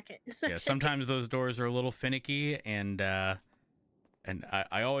for Yeah. a second. Yeah, sometimes those doors are a little finicky, and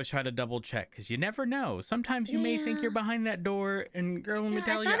I always try to double check because you never know. Sometimes you may think you're behind that door, and girl, let me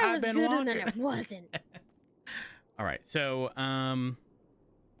tell you, I've been walking. And then it wasn't. All right, so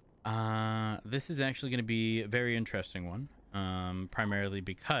this is actually going to be a very interesting one. Primarily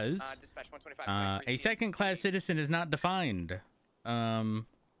because a second-class citizen is not defined.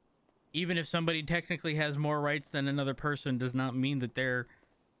 Even if somebody technically has more rights than another person, does not mean that they're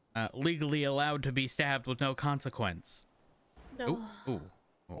legally allowed to be stabbed with no consequence. No. Ooh.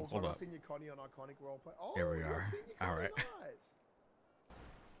 Oh, hold up. Oh, Here we are. All right.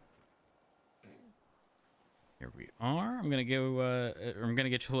 Here we are. I'm gonna go. I'm gonna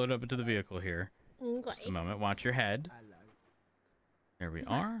get you loaded up into the vehicle here. Okay. Just a moment. Watch your head. There we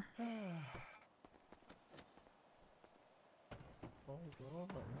are. Oh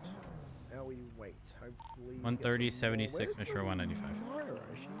god. Now we wait. Hopefully. 130, 76, Metro 195.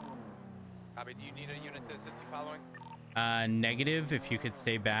 Copy. Do you need a unit to assist you following? Negative. If you could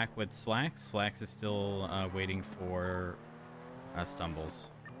stay back with Slacks. Slacks is still waiting for Stumbles.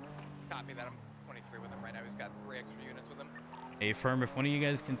 Copy that. I'm 23 with him right now. He's got 3 extra units with him. Hey, firm. If one of you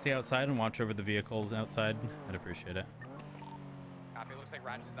guys can stay outside and watch over the vehicles outside, I'd appreciate it. Copy. Looks like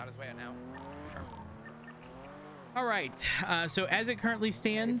Raj is on his way out now. Firm. All right. So as it currently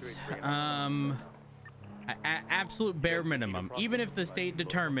stands, absolute bare minimum. Even if the state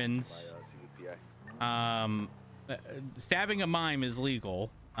determines stabbing a mime is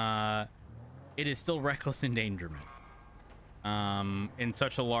legal, it is still reckless endangerment in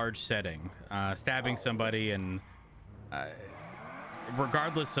such a large setting. Stabbing somebody, and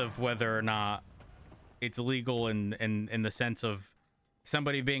regardless of whether or not it's legal in the sense of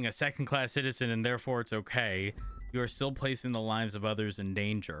somebody being a second-class citizen and therefore it's okay, you are still placing the lives of others in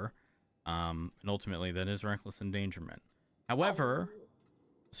danger, and ultimately that is reckless endangerment. However,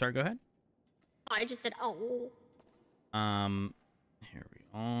 sorry, go ahead. I just said, oh. Here we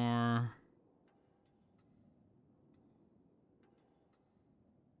are.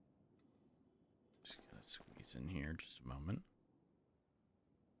 Just gotta squeeze in here just a moment.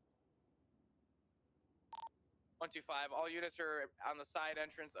 125. All units are on the side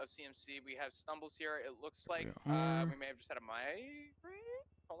entrance of CMC. We have Stumbles here. It looks like we may have just had a migrate.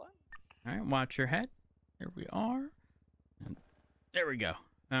 Hold on. All right, watch your head. Here we are. And there we go.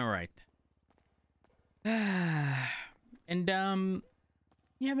 All right. And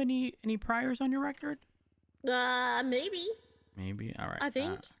you have any priors on your record? Maybe. Maybe. All right. I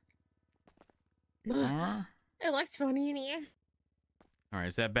think. It looks funny in here. All right,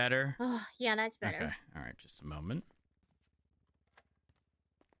 is that better? Oh, yeah, that's better. Okay. All right, just a moment.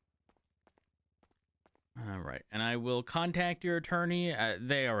 All right, and I will contact your attorney.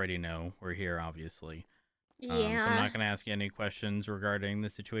 They already know we're here, obviously. Yeah. So I'm not going to ask you any questions regarding the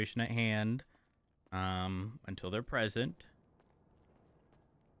situation at hand until they're present.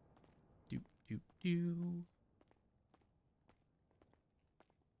 Do.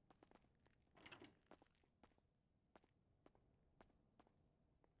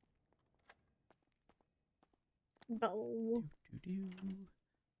 Bow.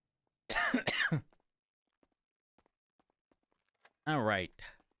 All right.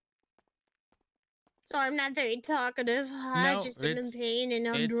 So I'm not very talkative. I just am in pain and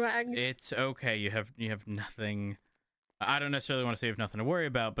on drugs. It's okay. You have nothing. I don't necessarily want to say you have nothing to worry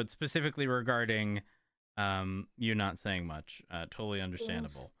about, but specifically regarding you not saying much, totally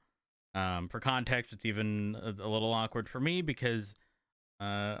understandable. For context, it's even a little awkward for me because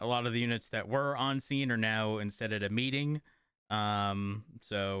a lot of the units that were on scene are now instead at a meeting.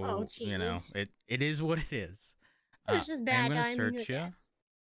 So you know, it is what it is. It's just bad. I'm gonna I search you. Here,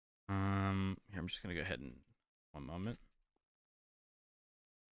 I'm just gonna go ahead and one moment.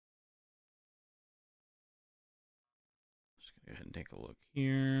 Just gonna go ahead and take a look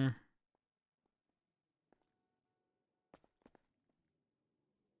here.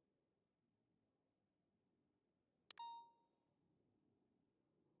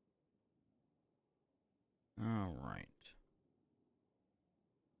 All right.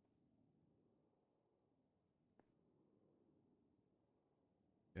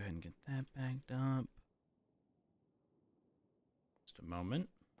 Go ahead and get that backed up. Just a moment.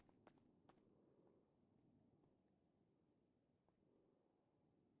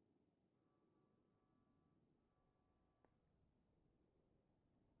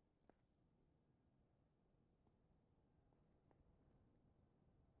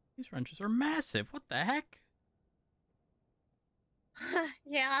 These wrenches are massive. What the heck?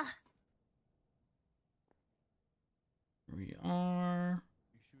 Yeah. Here we are.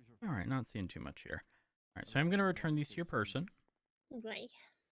 All right, not seeing too much here. All right, so I'm going to return these to your person. Okay.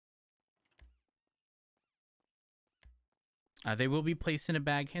 They will be placed in a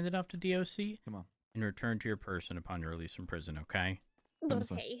bag handed off to DOC. Come on. And returned to your person upon your release from prison, okay?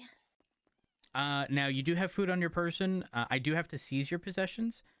 Okay. Now, you do have food on your person. I do have to seize your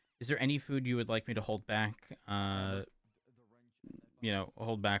possessions. Is there any food you would like me to hold back? Hold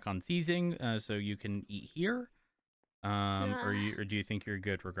back on seizing so you can eat here? Or do you think you're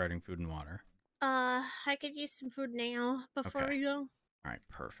good regarding food and water? I could use some food now before we go. All right,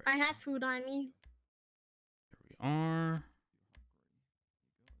 perfect. I have food on me. Here we are.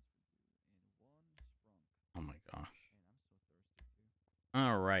 Oh my gosh.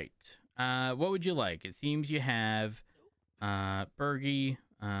 All right. What would you like? It seems you have burgie,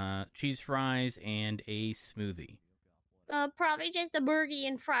 cheese fries, and a smoothie. Probably just a burgie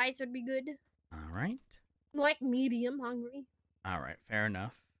and fries would be good. All right. Like medium hungry. All right, fair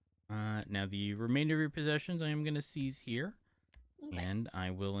enough. Now the remainder of your possessions I am going to seize here. Okay. And I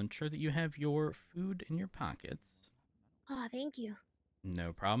will ensure that you have your food in your pockets. Oh, thank you.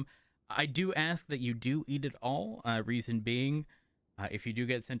 No problem. I do ask that you do eat it all. Reason being, if you do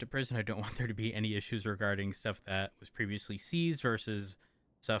get sent to prison, I don't want there to be any issues regarding stuff that was previously seized versus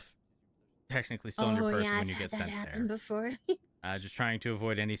stuff technically still in your person when you get sent there. That happened before. Just trying to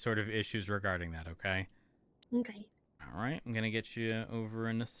avoid any sort of issues regarding that, okay? Okay. All right, I'm going to get you over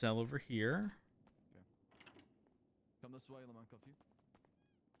in a cell over here. Okay. Come this way, let me cuff you.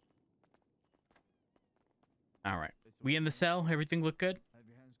 All right. We in the cell? Everything look good?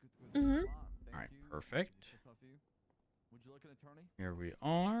 Mm-hmm. All right, perfect. Would you like an attorney? Here we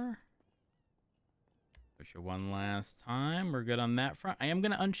are. Push you one last time. We're good on that front. I am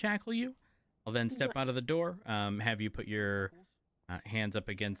going to unshackle you. I'll then step out of the door. Have you put your hands up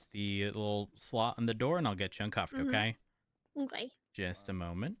against the little slot on the door, and I'll get you uncuffed, okay? Okay. Just a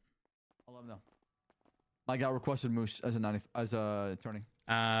moment. I'll let him know. I got requested Moose as a attorney.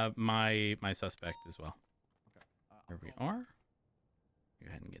 My suspect as well. Okay. Here we are. Go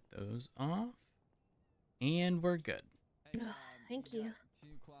ahead and get those off. And we're good. Hey, thank you. Two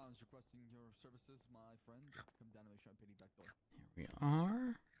clowns requesting your services, my friend. Come down and make sure I pay you back door. Here we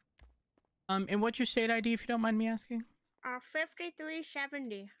are. And what's your state ID, if you don't mind me asking?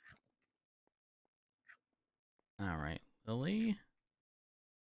 5370. All right, Lily.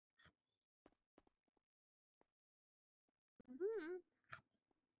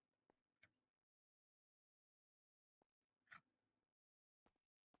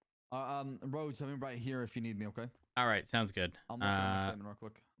 Rhodes, I'm right here if you need me, okay? All right, sounds good. I'm looking at my statement real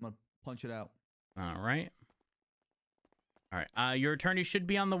quick. I'm gonna punch it out. All right. All right. Your attorney should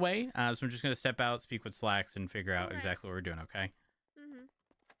be on the way. So I'm just gonna step out, speak with Slacks, and figure out exactly what we're doing. Okay.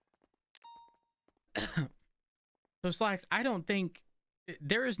 So Slacks, I don't think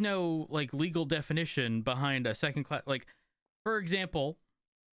there is no like legal definition behind a second class. Like, for example,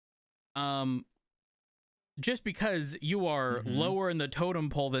 just because you are lower in the totem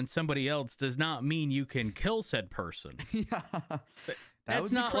pole than somebody else does not mean you can kill said person. Yeah.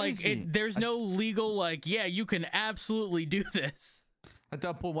 That's not like it. There's no legal like, yeah, you can absolutely do this. At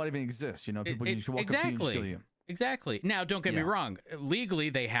that point, what even exists? You know, people can just walk up to you and just kill you. Exactly. Now, don't get me wrong.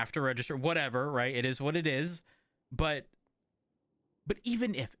 Legally, they have to register. Whatever, right? It is what it is. But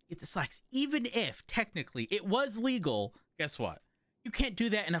even if it's Slacks, even if technically it was legal, guess what? You can't do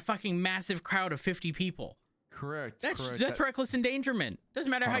that in a fucking massive crowd of 50 people. Correct. That's reckless endangerment. Doesn't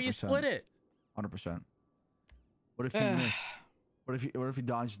matter how you split it. 100%. What if you miss? What if he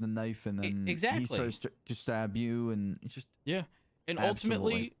dodges the knife and then he starts to stab you and it's just And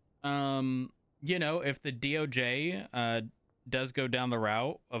ultimately, you know, if the DOJ does go down the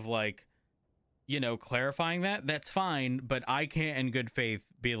route of like, you know, clarifying that, that's fine. But I can't, in good faith,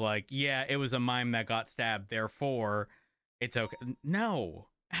 be like, yeah, it was a mime that got stabbed, therefore it's okay. No,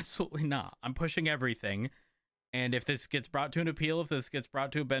 absolutely not. I'm pushing everything. And if this gets brought to an appeal, if this gets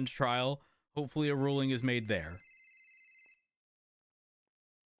brought to a bench trial, hopefully a ruling is made there.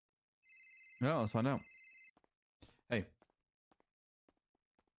 Yeah, let's find out. Hey.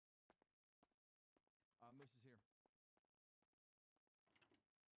 Moose is here.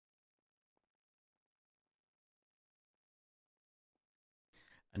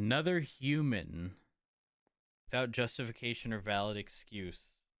 Another human without justification or valid excuse.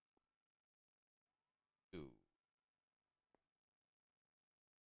 Ooh.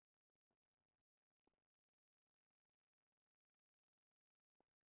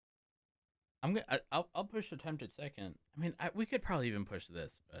 I'll push attempted second. I mean, we could probably even push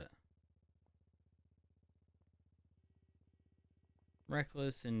this, but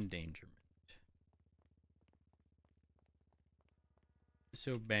reckless endangerment,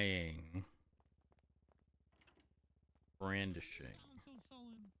 disobeying, brandishing.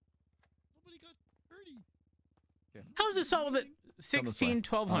 How's it solved at 16,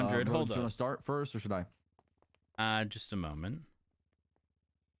 1200? Hold Do you want up. to start first, or should I? Just a moment.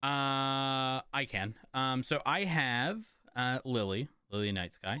 I can. So I have Lily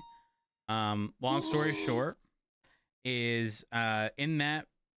Night Sky. Long story short is in that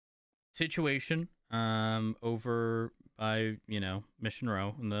situation over by, you know, Mission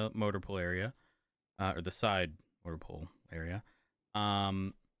Row in the motor pool area, or the side motor pool area.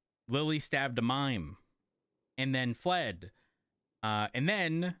 Lily stabbed a mime and then fled. And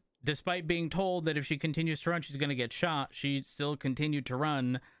then, despite being told that if she continues to run, she's going to get shot, she still continued to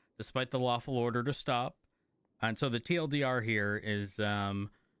run despite the lawful order to stop. And so the TLDR here is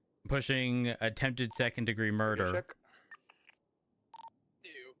pushing attempted second-degree murder.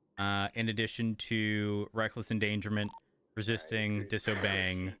 In addition to reckless endangerment, resisting,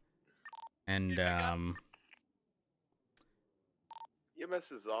 disobeying, and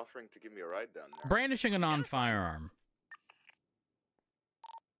EMS is offering to give me a ride down there. brandishing a non-firearm.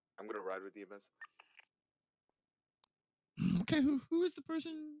 I'm gonna ride with EMS. Okay, who is the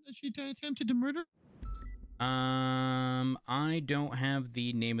person that she attempted to murder? I don't have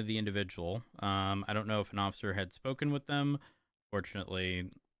the name of the individual. I don't know if an officer had spoken with them.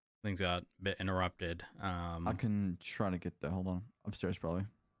 Fortunately, things got a bit interrupted. I can try to get there. Hold on. Upstairs, probably.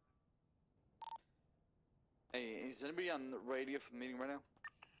 Hey, is anybody on the radio for the meeting right now?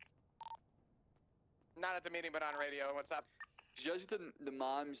 Not at the meeting, but on radio. What's up? Did you guys get the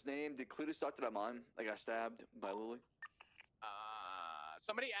mom's name? Did Clutus talk to that mom that got stabbed by Lily?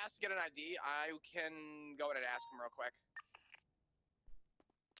 Somebody asked to get an ID. I can go in and ask him real quick.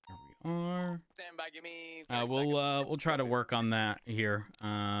 Here we are. Stand by. Give me. 30 seconds. We'll try to work on that here.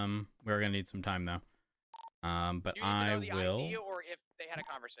 We're gonna need some time though. But Do you need to know the will. ID or if they had a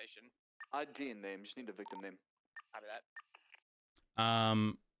conversation? ID and name. Just need the victim name. Copy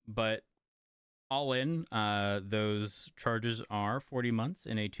that. But all in, those charges are 40 months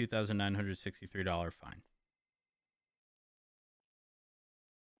and a $2,963 fine.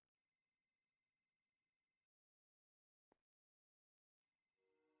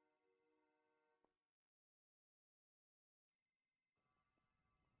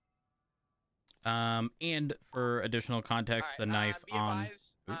 And for additional context, the knife Be on.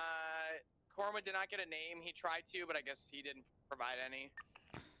 advised, Corma did not get a name. He tried to, but I guess he didn't provide any.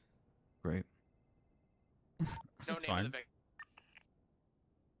 Great. No name of the victim.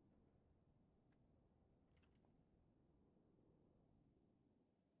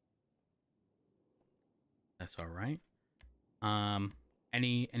 That's all right.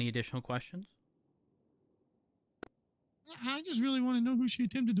 Any additional questions? I just really want to know who she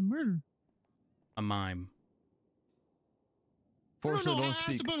attempted to murder. A mime. No, I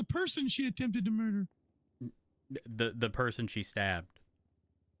asked about a person she attempted to murder. The person she stabbed.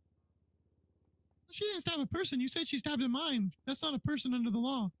 She didn't stab a person. You said she stabbed a mime. That's not a person under the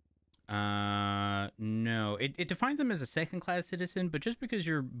law. No. It defines them as a second-class citizen, but just because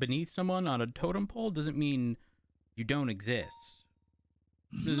you're beneath someone on a totem pole doesn't mean you don't exist.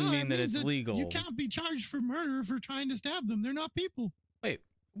 Doesn't mean that it's legal. You can't be charged for murder for trying to stab them. They're not people. Wait,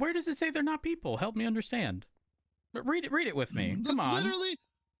 where does it say they're not people? Help me understand. Read it with me. Come on.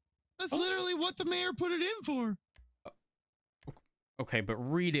 That's literally what the mayor put it in for. Okay, but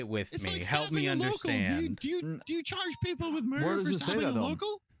read it with me. Like Help me understand. Do you charge people with murder Where does for it say stabbing that, a though?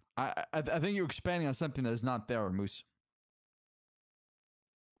 local? I think you're expanding on something that is not there, Moose.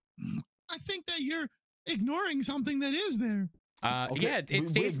 I think that you're ignoring something that is there. Okay, Yeah, it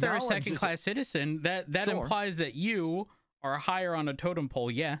states they're a acknowledge second-class citizen. That Sure. implies that you are higher on a totem pole,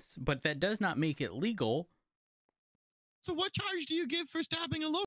 yes, but that does not make it legal. So what charge do you give for stabbing a local?